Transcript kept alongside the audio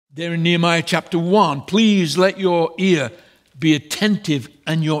There in Nehemiah chapter 1, please let your ear be attentive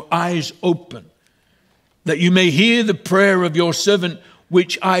and your eyes open, that you may hear the prayer of your servant,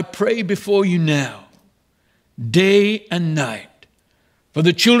 which I pray before you now, day and night, for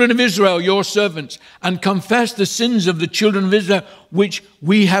the children of Israel, your servants, and confess the sins of the children of Israel, which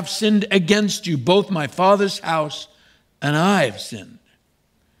we have sinned against you, both my father's house and I have sinned.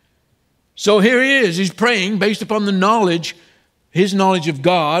 So here he is, he's praying based upon the knowledge, his knowledge of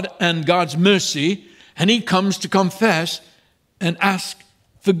God and God's mercy, and he comes to confess and ask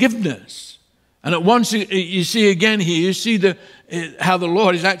forgiveness. And at once you see again here, you see how the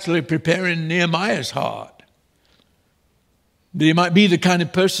Lord is actually preparing Nehemiah's heart. That he might be the kind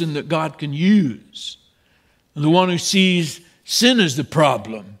of person that God can use, the one who sees sin as the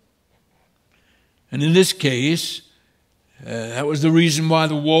problem. And in this case, that was the reason why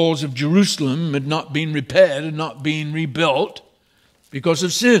the walls of Jerusalem had not been repaired and not been rebuilt, because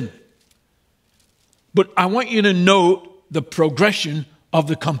of sin. But I want you to note the progression of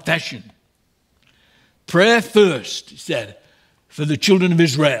the confession. Prayer first, he said, for the children of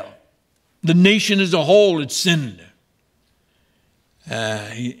Israel. The nation as a whole had sinned.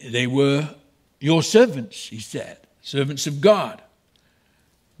 They were your servants, he said, servants of God.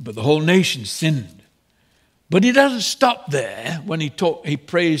 But the whole nation sinned. But he doesn't stop there when he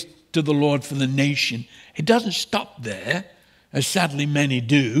prays to the Lord for the nation. It doesn't stop there, as sadly many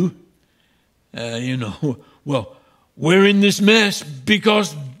do. Well, we're in this mess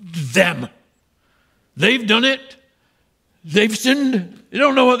because them. They've done it. They've sinned. They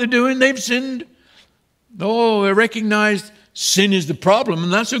don't know what they're doing. They've sinned. Oh, they recognize sin is the problem,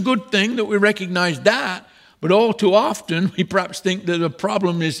 and that's a good thing that we recognize that. But all too often, we perhaps think that the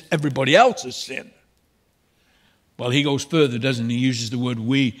problem is everybody else's sin. Well, he goes further, doesn't he? He uses the word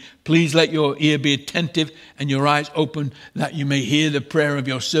we. Please let your ear be attentive and your eyes open, that you may hear the prayer of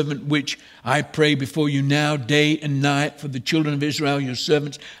your servant, which I pray before you now, day and night, for the children of Israel, your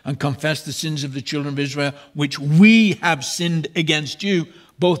servants, and confess the sins of the children of Israel, which we have sinned against you.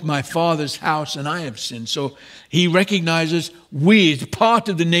 Both my father's house and I have sinned. So he recognizes we as part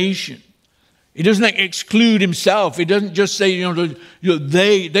of the nation. He doesn't exclude himself. He doesn't just say,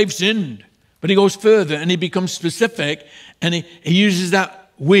 they've sinned. But he goes further and he becomes specific, and he uses that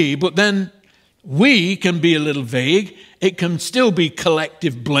we. But then we can be a little vague. It can still be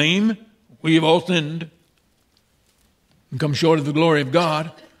collective blame. We have all sinned and come short of the glory of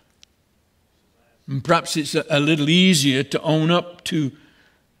God. And perhaps it's a little easier to own up to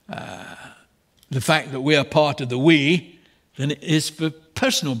the fact that we are part of the we than it is for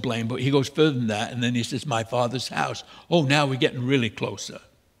personal blame. But he goes further than that, and then he says, my father's house. Oh, now we're getting really closer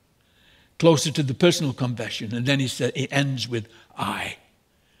to the personal confession. And then he ends with I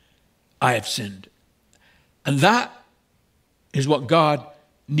have sinned. And that is what God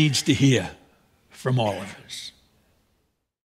needs to hear from all of us.